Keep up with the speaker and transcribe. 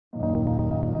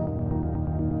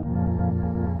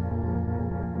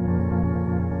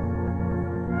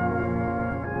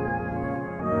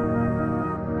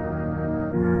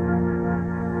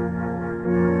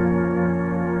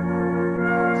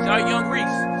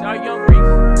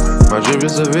My drip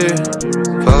is severe.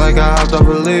 Felt like I hopped off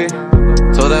a lead.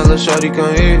 Told that little shorty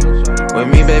come here. With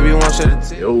me, baby, won't shed a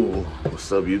tear. Yo,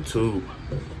 what's up, YouTube?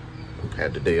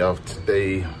 Had the day off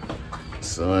today.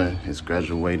 Son is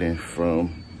graduating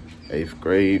from 8th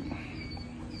grade.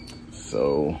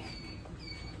 So,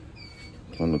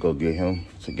 I'm gonna go get him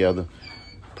together.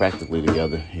 Practically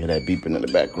together. Hear that beeping in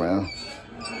the background.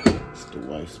 It's the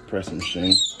wife's pressing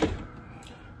machine.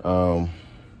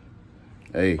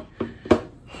 Hey,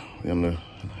 I'm gonna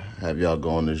have y'all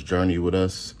go on this journey with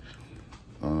us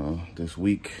this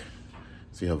week.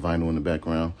 See her vinyl in the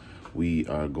background. We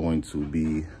are going to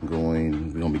be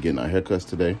going, we're gonna be getting our haircuts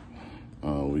today.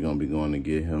 We're gonna be going to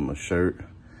get him a shirt.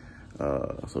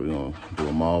 So we're gonna do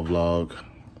a mall vlog.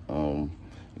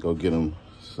 Go get him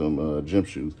some gym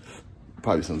shoes,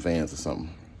 probably some Vans or something.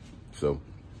 So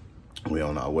we're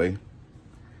on our way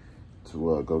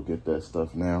to go get that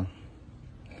stuff now.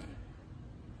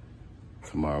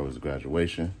 Tomorrow is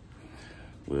graduation.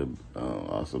 We'll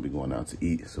also be going out to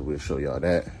eat, so we'll show y'all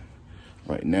that.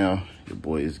 Right now, your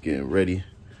boy is getting ready.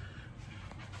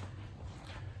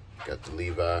 Got the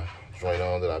Levi joint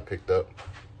on that I picked up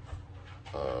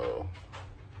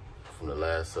from the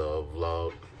last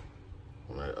vlog.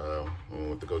 When I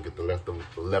went to go get the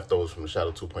leftovers from the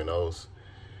Shadow 2.0s.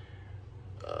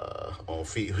 On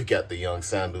feet, we got the young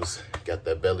sandals. Got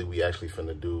that belly. We actually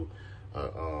finna do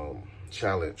a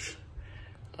challenge.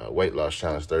 Weight loss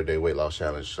challenge, 3rd-day weight loss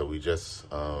challenge. So we just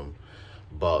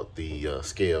bought the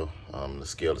scale. The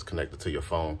scale is connected to your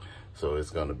phone, so it's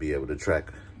gonna be able to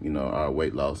track, you know, our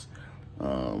weight loss.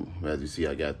 As you see,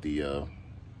 I got the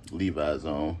Levi's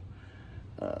on.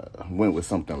 Went with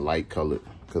something light colored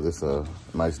because it's a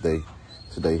nice day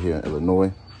today here in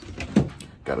Illinois.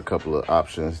 Got a couple of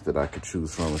options that I could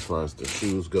choose from as far as the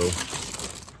shoes go.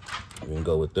 We can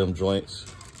go with them joints.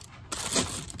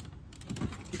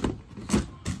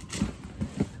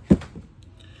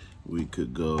 We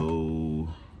could go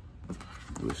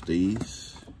with these.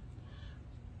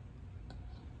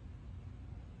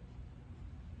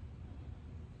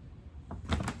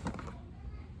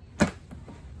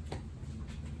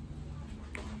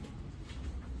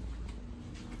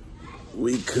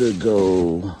 We could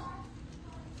go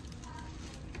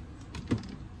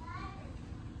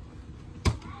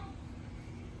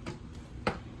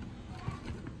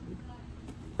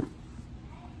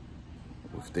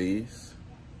with these.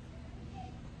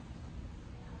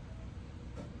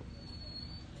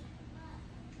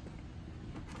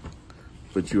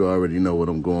 But you already know what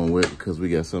I'm going with because we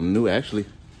got something new. Actually,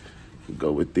 we'll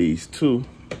go with these too.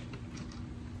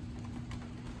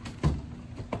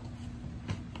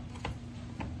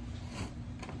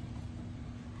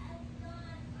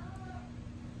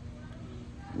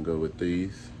 Go with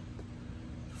these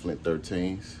Flint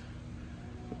 13s.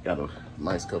 Got a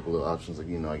nice couple of options. Like,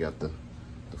 you know, I got the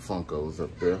Funkos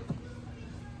up there,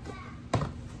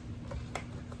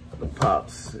 the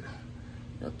Pops.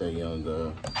 Got that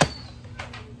young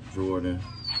Jordan,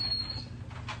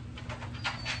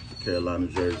 Carolina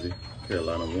jersey,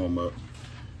 Carolina warm up.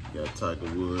 You got Tiger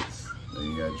Woods, and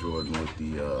you got Jordan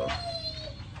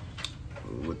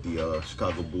with the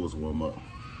Chicago Bulls warm up.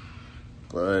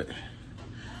 But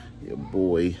your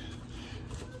boy,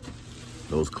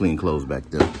 those clean clothes back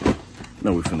there.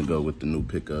 Now we're finna go with the new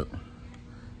pickup.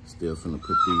 Still finna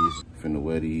put these, finna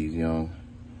wear these young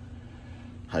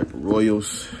Hyper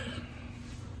Royals.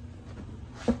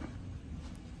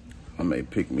 I may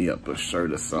pick me up a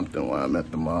shirt or something while I'm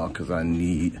at the mall because I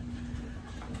need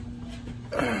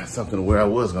something to wear. I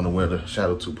was gonna wear the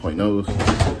Shadow 2.0s,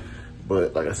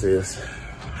 but like I said, it's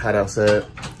hot outside.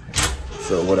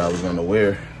 So what I was gonna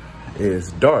wear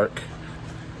is dark,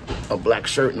 a black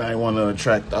shirt, and I want to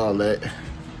attract all that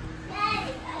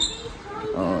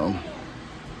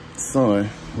sun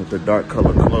with the dark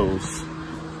color clothes.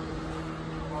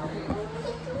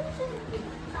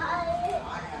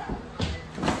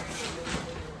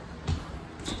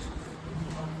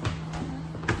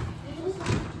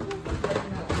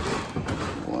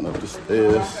 Going up the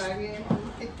stairs.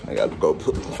 I got to go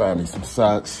find me some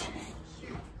socks.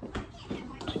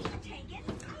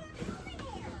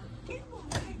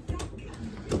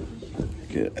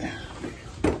 Get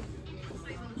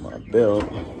my belt.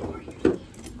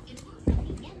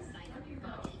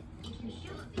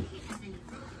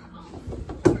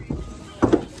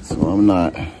 So I'm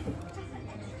not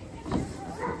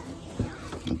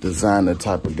a designer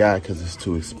type of guy because it's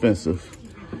too expensive,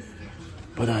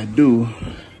 but I do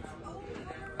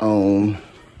own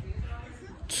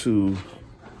 2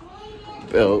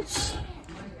 belts,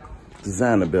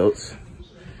 designer belts,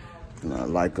 and I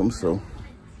like them, so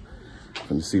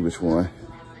I'm gonna see which one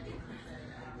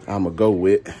I'm gonna go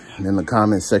with. And in the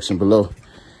comment section below,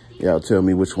 y'all tell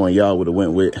me which one y'all would have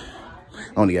went with.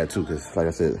 I only got two because, like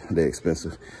I said, they're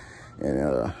expensive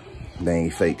and they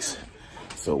ain't fakes.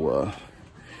 So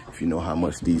if you know how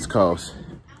much these cost,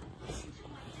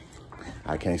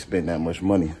 I can't spend that much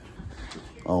money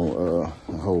on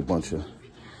a whole bunch of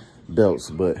belts,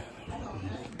 but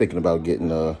thinking about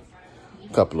getting a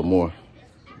couple of more.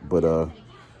 But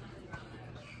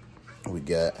we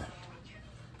got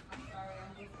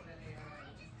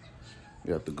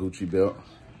the Gucci belt.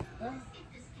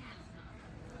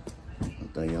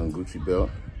 That young Gucci belt.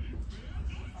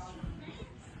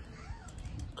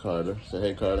 Carter, say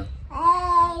hey Carter.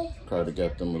 Hey. Carter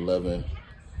got them 11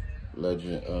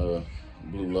 Legend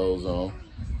blue lows on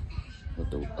with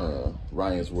the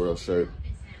Ryan's World shirt.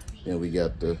 Then we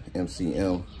got the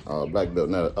MCM black belt.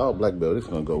 Now, all black belt, it's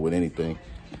gonna go with anything.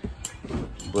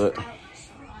 But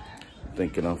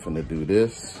thinking I'm finna do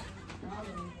this.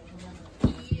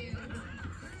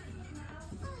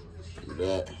 Do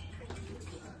that.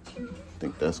 I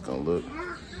think that's gonna look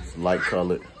light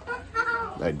colored.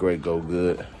 That gray go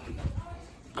good.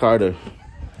 Carter,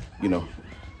 you know,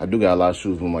 I do got a lot of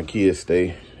shoes when my kids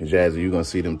stay. Jazzy, you're gonna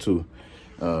see them too.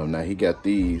 Now he got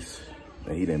these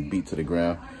that he didn't beat to the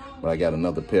ground, but I got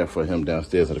another pair for him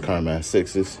downstairs of the Carmine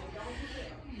 6s.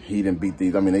 He didn't beat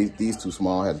these. I mean, these too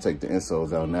small. I had to take the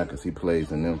insoles out now because he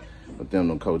plays in them. But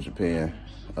them Cold Japan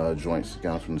joints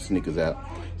got from the sneakers out.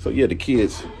 So yeah, the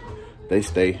kids, they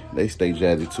stay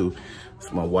Jazzy too.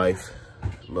 It's my wife,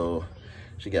 Lil.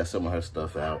 She got some of her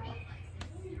stuff out.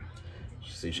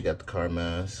 See, she got the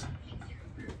Carmines.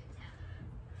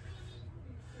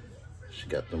 She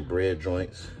got them bread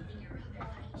joints,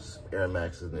 Air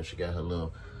Maxes, and then she got her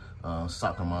little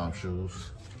soccer mom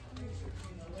shoes.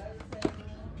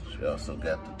 She also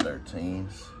got the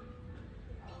 13s,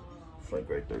 flat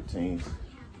grade 13s.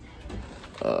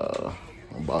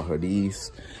 I bought her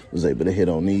these, was able to hit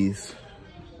on these.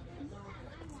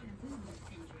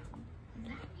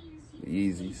 The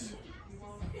Yeezys,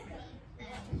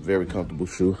 very comfortable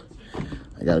shoe.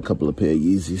 I got a couple of pair of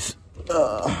Yeezys.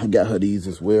 I got her these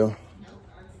as well.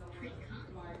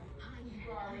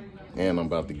 And I'm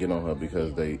about to get on her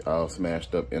because they all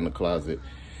smashed up in the closet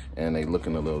and they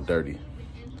looking a little dirty.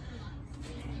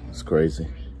 It's crazy.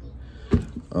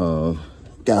 Got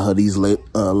her these,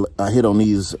 I hit on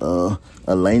these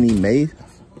Eleni May.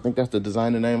 I think that's the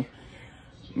designer name.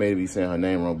 Maybe saying her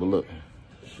name wrong, but look,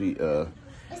 she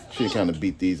kind of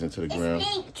beat these into the ground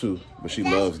too, but she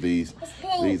loves these.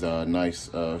 These are nice.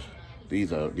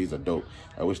 These are dope.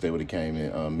 I wish they would have came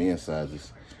in men's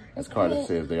sizes. As Carter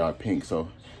says, they are pink. So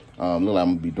look like I'm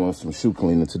gonna be doing some shoe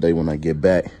cleaning today when I get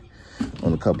back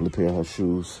on a couple of pair of her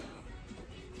shoes.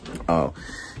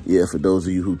 Yeah, for those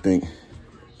of you who think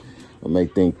or may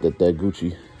think that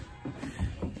Gucci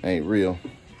ain't real,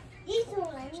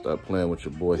 stop playing with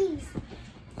your boy.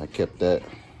 I kept that.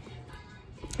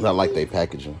 I like their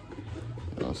packaging.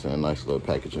 You know what I'm saying? Nice little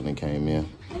packaging that came in.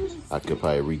 I could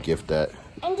probably re-gift that.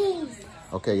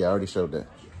 Okay, yeah, I already showed that.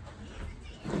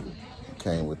 It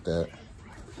came with that.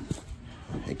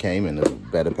 It came in a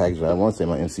better package. I want to say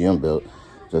my MCM belt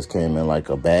just came in like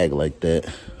a bag like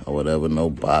that or whatever, no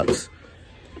box.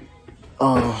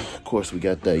 Of course, we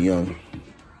got that young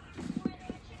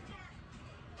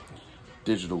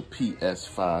digital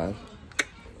PS5.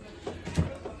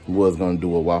 Was gonna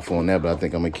do a waffle on that, but I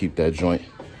think I'm gonna keep that joint.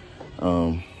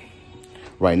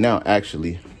 Right now,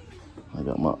 actually, I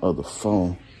got my other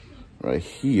phone right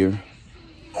here.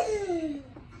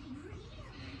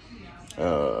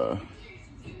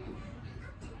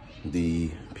 The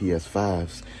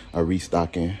PS5s are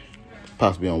restocking,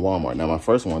 possibly on Walmart. Now, my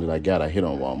first one that I got, I hit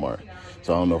on Walmart,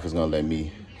 so I don't know if it's gonna let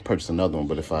me purchase another one.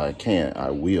 But if I can,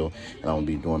 I will, and I'm gonna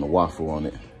be doing a waffle on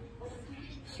it.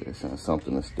 So it's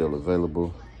something that's still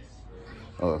available.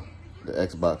 The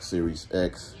Xbox Series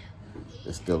X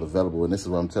is still available, and this is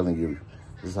what I'm telling you.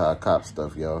 This is how I cop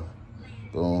stuff, y'all.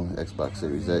 Boom, Xbox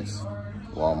Series X,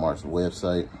 Walmart's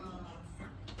website.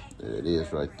 There it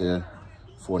is right there.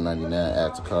 $4.99,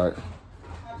 add to cart.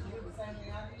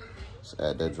 Just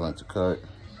add that joint to cart.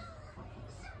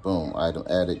 Boom, item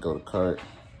added, go to cart.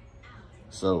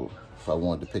 So if I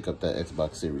wanted to pick up that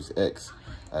Xbox Series X,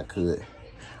 I could.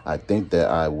 I think that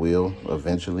I will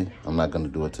eventually. I'm not gonna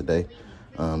do it today.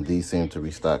 These seem to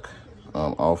restock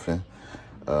often.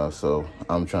 So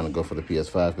I'm trying to go for the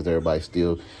PS5 because everybody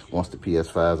still wants the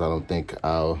PS5s.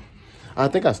 I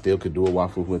think I still could do a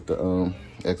waffle with the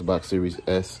Xbox Series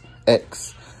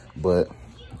X, but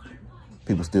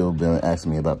people still been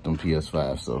asking me about them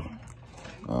PS5. So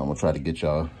I'm gonna try to get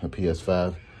y'all a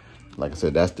PS5. Like I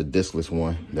said, that's the discless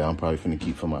one that I'm probably finna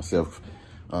keep for myself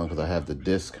because I have the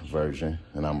disc version,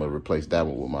 and I'm gonna replace that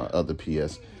one with my other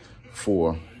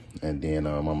PS4, and then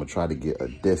I'm gonna try to get a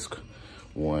disc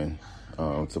one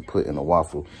to put in a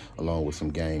waffle along with some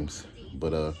games.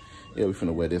 But yeah, we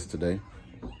finna wear this today.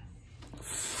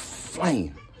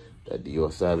 Flame that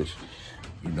Dior Savage,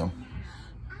 you know.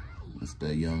 It's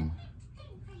the young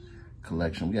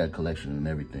collection. We got a collection and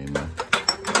everything, man.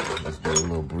 Let's do a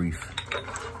little brief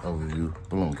overview.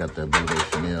 Boom, got that blue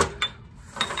Chanel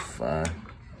 5.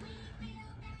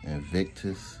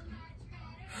 Invictus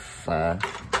 5.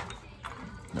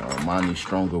 Armani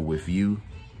Stronger with You.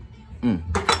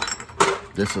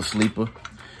 This a sleeper.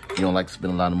 You don't like to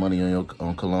spend a lot of money on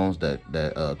colognes.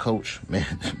 That Coach,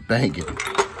 man, banging.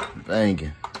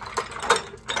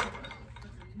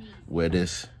 Wear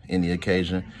this any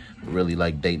occasion. Really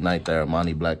like date night. The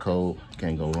Armani Black Cold.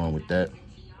 Can't go wrong with that.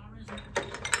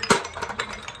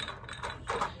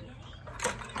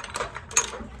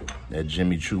 That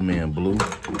Jimmy Choo Man blue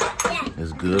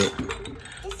is good.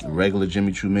 Regular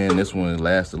Jimmy Choo Man, this one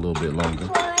lasts a little bit longer.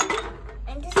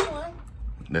 And this one.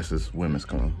 This is women's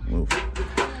color.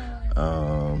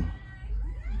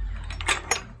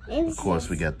 Of course,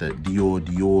 we got that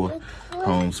Dior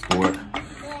Home Sport.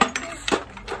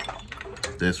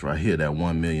 This right here, that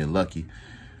 1 million Lucky.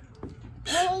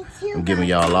 I'm giving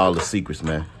y'all all the secrets,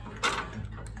 man.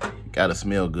 Gotta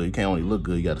smell good. You can't only look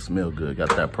good, you gotta smell good. Got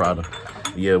that Prada.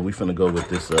 Yeah, we finna go with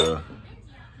this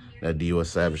that Dior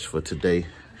Savage for today.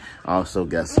 I also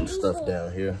got some stuff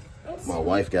down here. My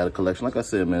wife got a collection. Like I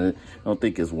said, man, I don't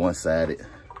think it's one-sided.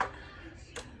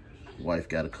 Wife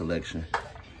got a collection.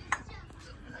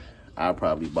 I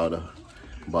probably bought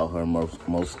her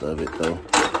most of it though.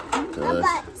 Cause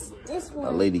my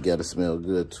lady gotta smell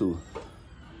good too.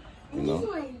 You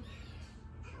know.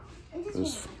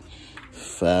 It's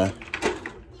 5.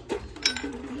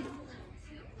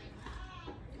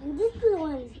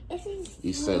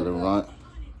 East Saint Laurent,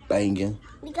 banging.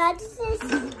 We got this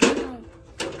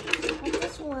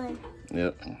one.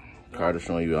 Yep. Carter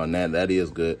showing you on that. That is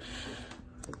good.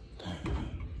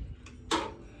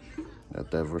 Got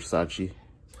that Versace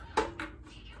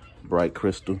bright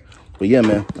crystal. But yeah,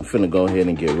 man, I'm finna go ahead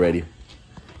and get ready.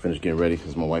 Finish getting ready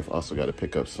because my wife also got to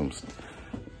pick up some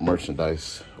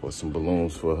merchandise or some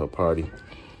balloons for her party.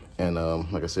 And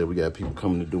like I said, we got people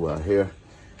coming to do our hair.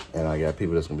 And I got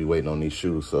people that's gonna be waiting on these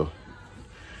shoes. So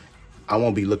I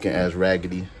won't be looking as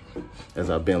raggedy as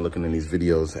I've been looking in these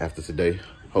videos after today,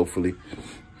 hopefully.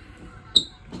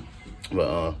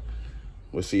 But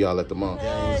we'll see y'all at the mall.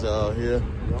 Gangs out here.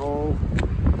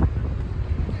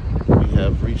 We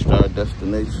have reached our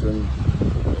destination.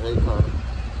 Hey, Connor.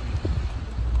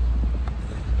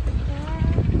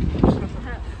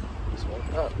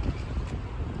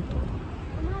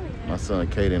 My son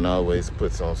Kaden always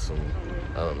puts on some,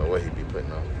 I don't know what he be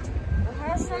putting on.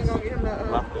 Yeah.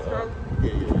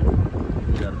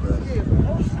 You got it,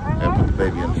 and put the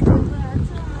baby in the stroller.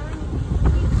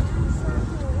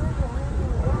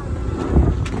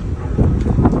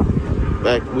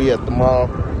 Back, we at the mall.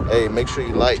 Hey, make sure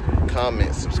you like,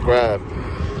 comment, subscribe,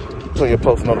 turn your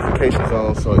post notifications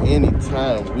on so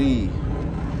anytime we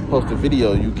post a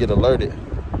video, you get alerted.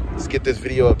 Let's get this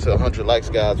video up to 100 likes,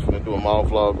 guys. We're gonna do a mall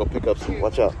vlog. Go pick up some,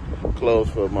 watch out, clothes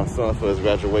for my son for his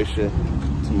graduation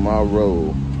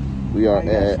tomorrow. We are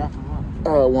at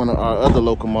one of our other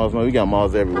local malls. Man, we got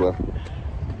malls everywhere.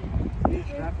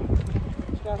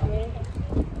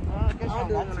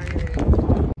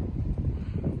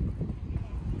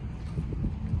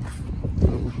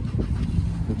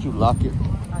 Did you lock it?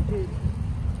 I did.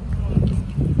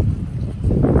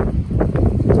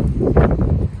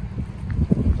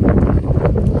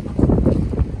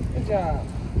 Good job.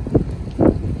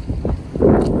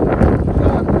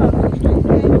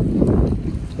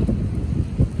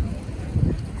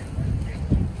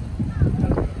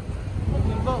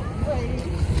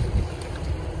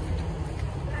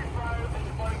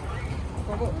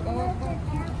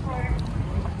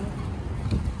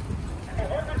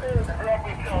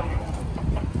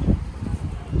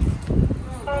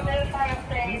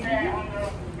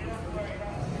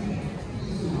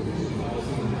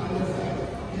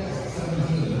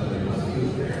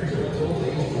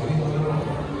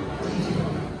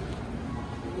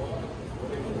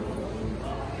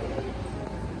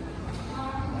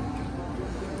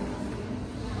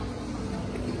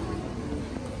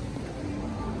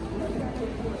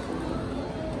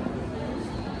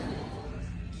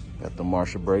 Got the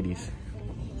Marsha Brady's.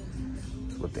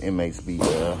 It's what the inmates be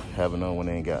having on when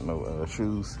they ain't got no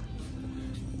shoes.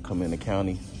 Come in the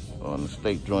county on the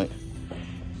state joint.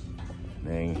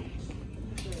 They ain't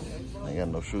got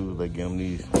no shoes. They give them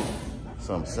these,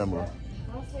 something similar.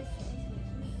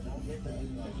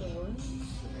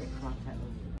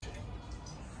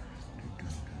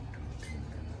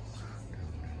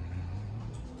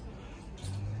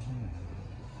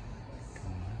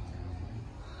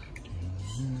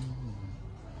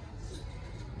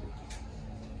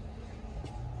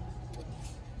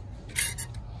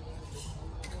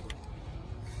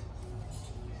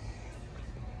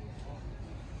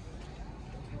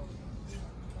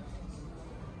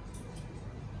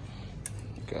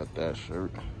 Got that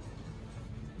shirt.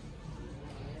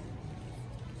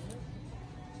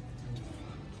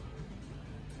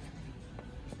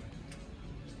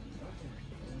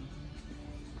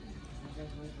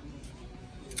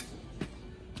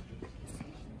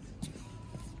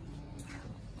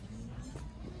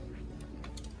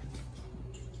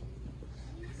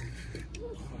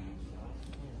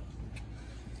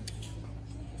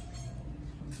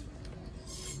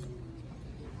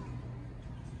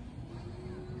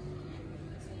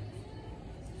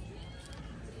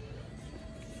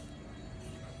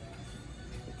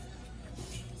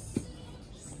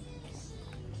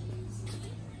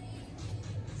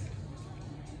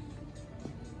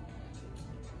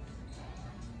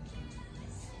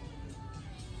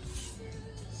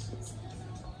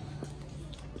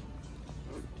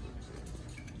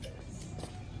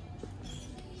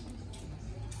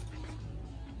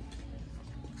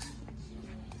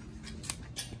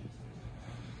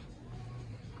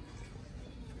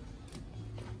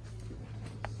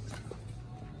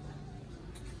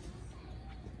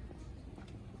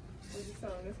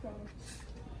 This color?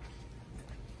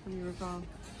 Do you recall?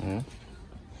 Hmm?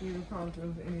 Do you recall if there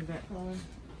was any of that color?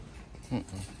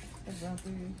 That's out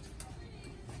there.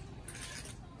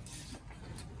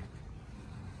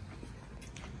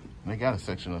 They got a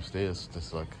section upstairs,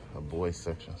 just like a boys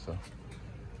section, so.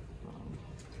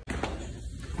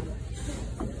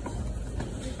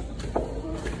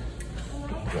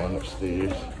 Going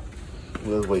upstairs.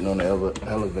 We was waiting on the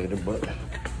elevator, but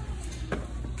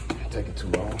it's taking too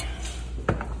long.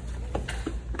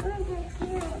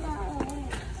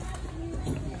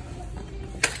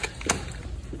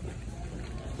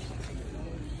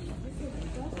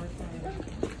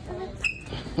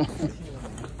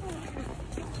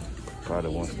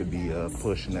 Probably wants to be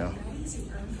pushed now.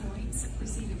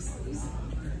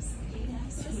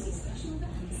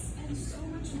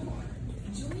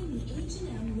 Join the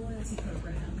H&M loyalty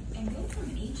program and go from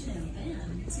H&M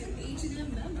fan to H&M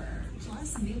member. Plus,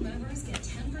 new members get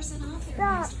 10% off their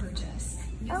next purchase.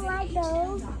 Visit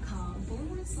H&M.com/sign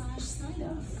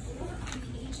up or on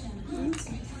the H&M app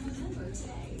to become a member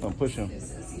today. I'm pushing.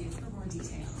 For more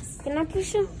details. Can I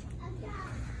push him?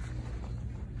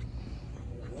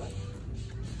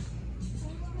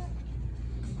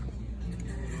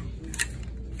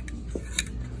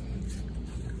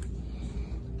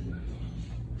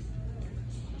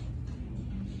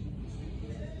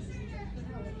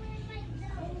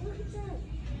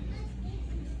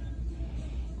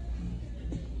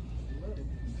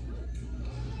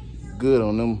 Good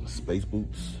on them space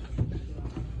boots.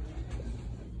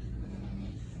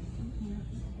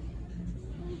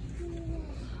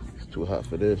 It's too hot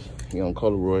for this. You on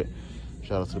corduroy.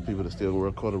 Shout out to the people that still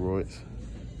wear corduroys.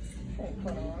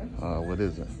 What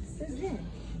is it?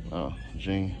 Oh,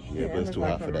 jean. Yeah, but it's too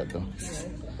hot for that though.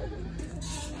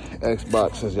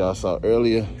 Xbox, as y'all saw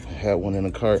earlier, had one in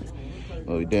the cart.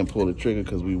 Well, we didn't pull the trigger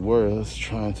because we were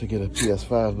trying to get a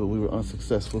PS5, but we were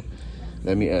unsuccessful.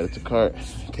 Let me add it to cart.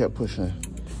 Kept pushing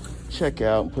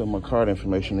checkout and putting my card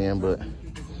information in, but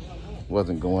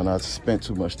wasn't going. I spent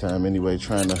too much time anyway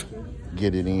trying to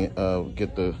get it in,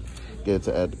 get it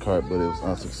to add to cart, but it was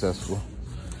unsuccessful.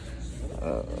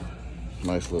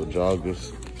 Nice little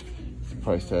joggers.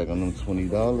 Price tag on them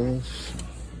 $20.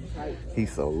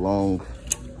 He's so long.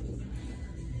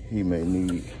 He may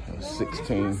need a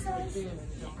 16.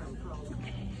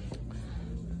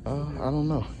 I don't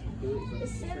know.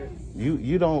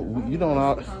 You don't.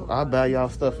 I'll buy y'all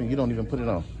stuff and you don't even put it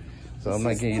on. So I'm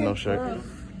not getting you no shirt.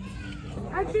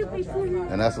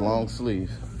 And that's a long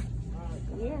sleeve.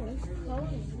 Yeah, it's cold.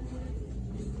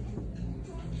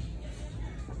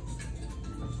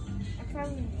 I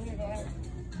probably wear that.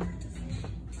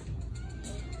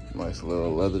 Nice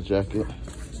little leather jacket.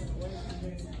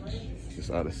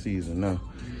 It's out of season now.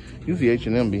 Usually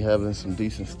H&M be having some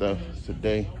decent stuff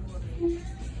today.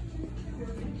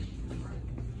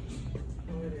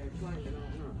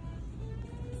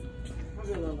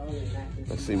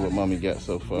 Let's see what mommy got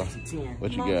so far.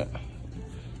 What you got?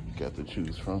 Got to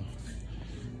choose from.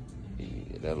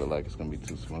 Yeah, that look like it's gonna be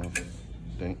too small.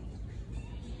 Think?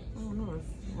 I don't know.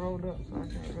 It's rolled up, so I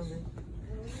can't really.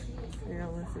 Yeah,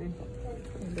 let's see.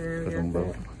 There Put them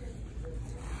both.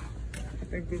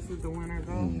 think this is the winner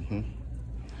though. Mm-hmm.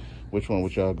 Which one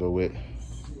would y'all go with?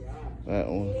 That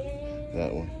one?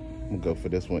 That one. I'm gonna go for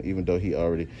this one, even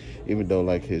though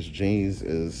like his jeans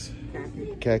is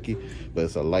khaki, but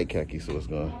it's a light khaki, so it's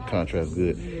gonna contrast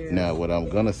good. Yeah. Now, what I'm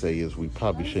gonna say is we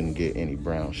probably shouldn't get any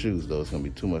brown shoes though. It's gonna be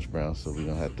too much brown, so we're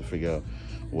gonna have to figure out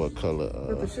what color.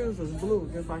 But the shoes is blue,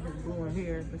 just like it's blue in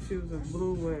here. The shoes is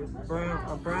blue with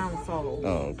a brown sole.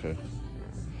 Oh, okay.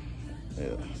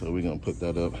 Yeah, so we're gonna put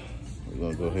that up. We're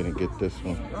gonna go ahead and get this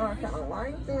one. Oh, I kind of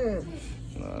like this.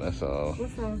 No, that's all. What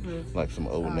size is this? Like some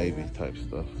Old Navy type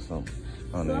stuff. Something.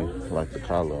 I don't know, like the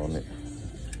collar on it.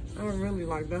 I really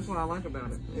like. That's what I like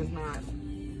about it. It's not.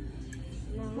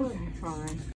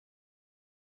 Fine.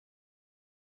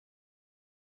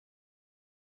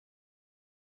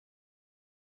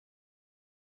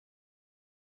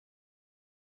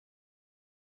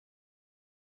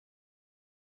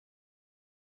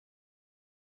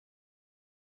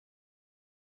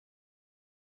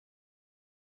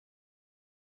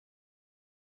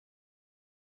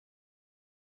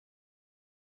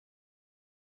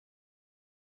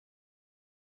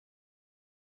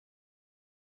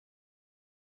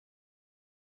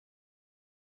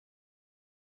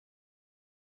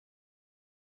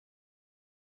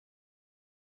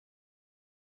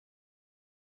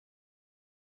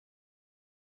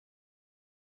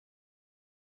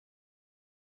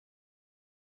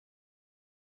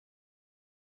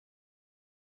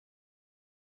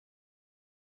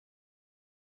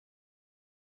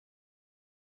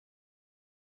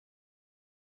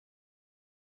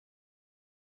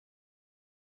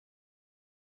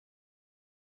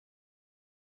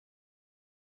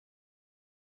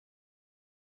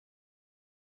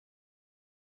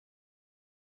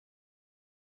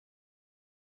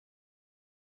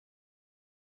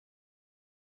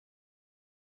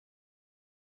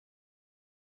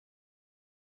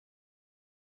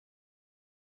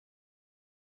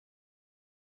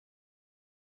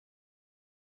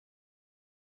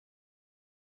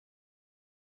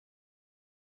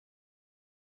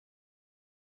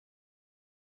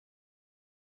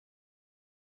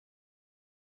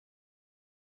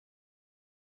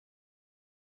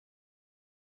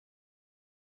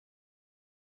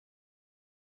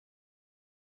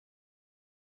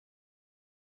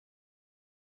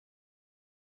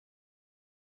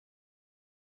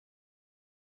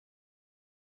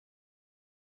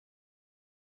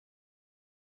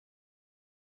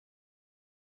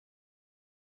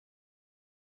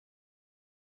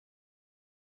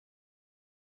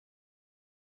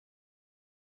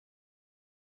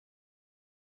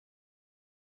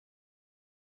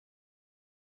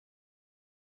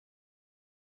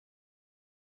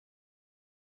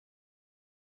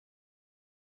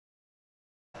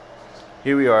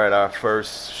 Here we are at our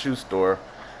first shoe store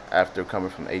after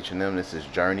coming from H&M. This is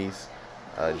Journeys.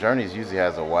 Journeys usually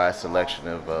has a wide selection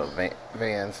of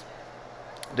Vans.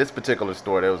 This particular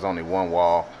store, there was only one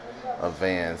wall of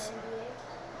Vans.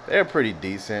 They're pretty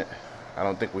decent. I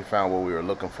don't think we found what we were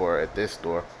looking for at this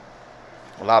store.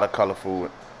 A lot of colorful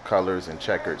colors and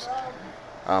checkers.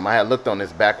 I had looked on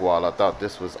this back wall. I thought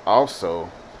this was also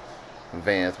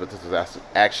Vans, but this was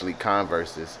actually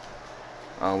Converse's.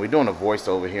 We're doing a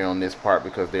voiceover here on this part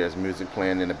because there's music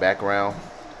playing in the background,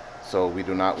 so we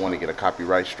do not want to get a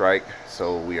copyright strike,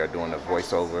 so we are doing a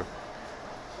voiceover.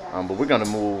 But we're going to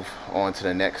move on to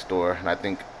the next store, and I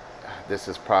think this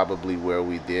is probably where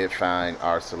we did find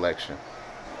our selection.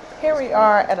 Here we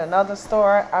are at another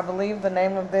store. I believe the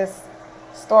name of this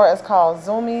store is called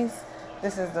Zoomies.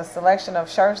 This is the selection of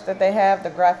shirts that they have,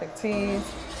 the graphic tees.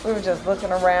 We were just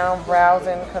looking around,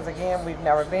 browsing, because again, we've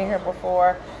never been here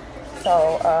before.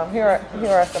 So here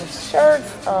are some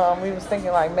shirts. We was thinking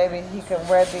like maybe he could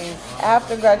wear these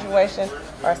after graduation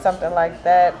or something like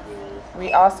that.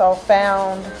 We also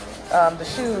found the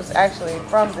shoes actually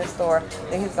from this store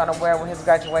that he's gonna wear with his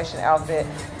graduation outfit.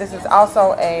 This is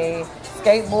also a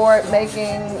skateboard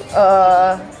making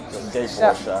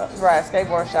shop. Right,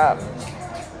 skateboard shop.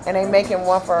 And they making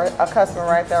one for a customer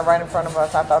right there, right in front of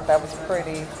us. I thought that was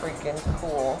pretty freaking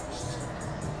cool.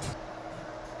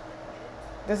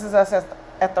 This is us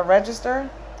at the register.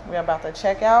 We're about to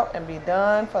check out and be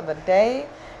done for the day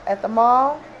at the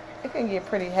mall. It can get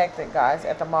pretty hectic, guys,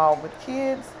 at the mall with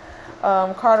kids.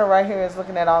 Carter right here is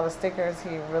looking at all the stickers.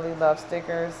 He really loves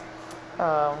stickers.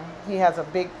 He has a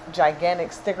big,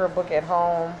 gigantic sticker book at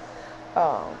home.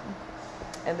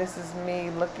 And this is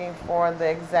me looking for the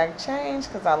exact change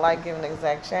because I like giving the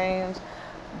exact change.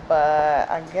 But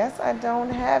I guess I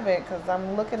don't have it because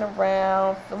I'm looking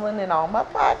around, filling in all my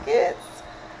pockets.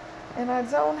 And I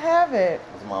don't have it.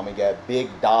 His mommy got big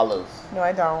dollars. No,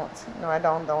 I don't. No, I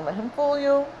don't. Don't let him fool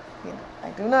you. I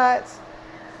do not.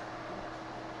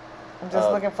 I'm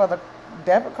just looking for the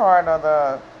debit card or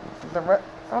the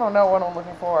I don't know what I'm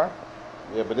looking for.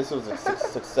 Yeah, but this was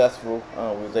successful.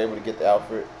 We was able to get the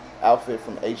outfit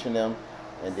from H&M,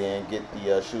 and then get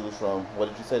the shoes from, what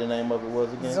did you say the name of it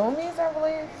was again? Zoomies, I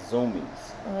believe. Zoomies.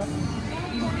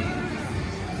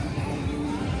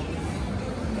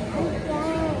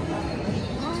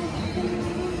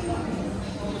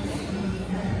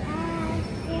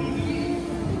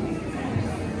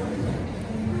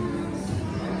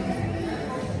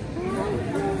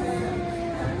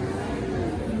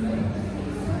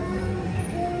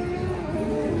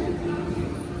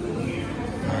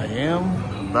 I am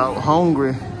about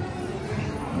hungry.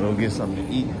 Go get something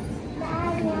to eat.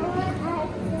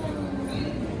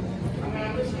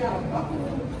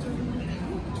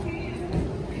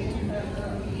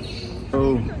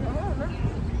 Oh,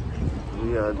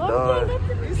 we are done.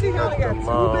 You see how they got 2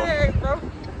 bags, bro?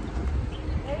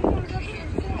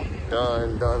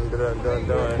 Done.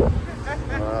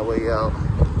 On our way out.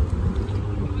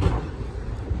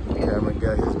 Cameron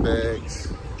got his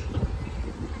bags.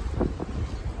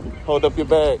 Hold up your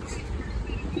bags.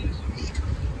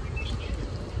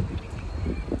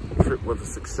 Trip was a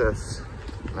success.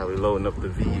 Now we're loading up the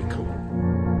vehicle.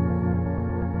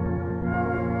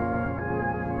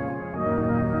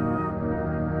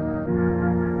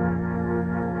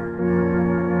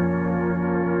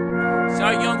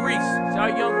 Shout Young Reese.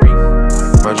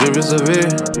 My drip is severe.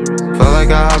 Felt like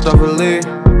I hopped off a lead.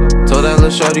 Told that little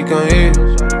shorty come here.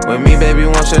 With me, baby,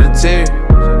 won't shed a tear.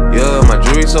 Yeah, my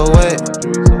jewelry so wet.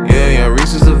 Yeah, Young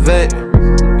Reese is the vet.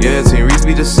 Yeah, Team Reese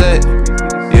be the set.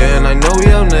 Yeah, and I know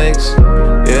we up next.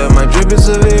 Yeah, my drip is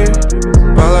severe.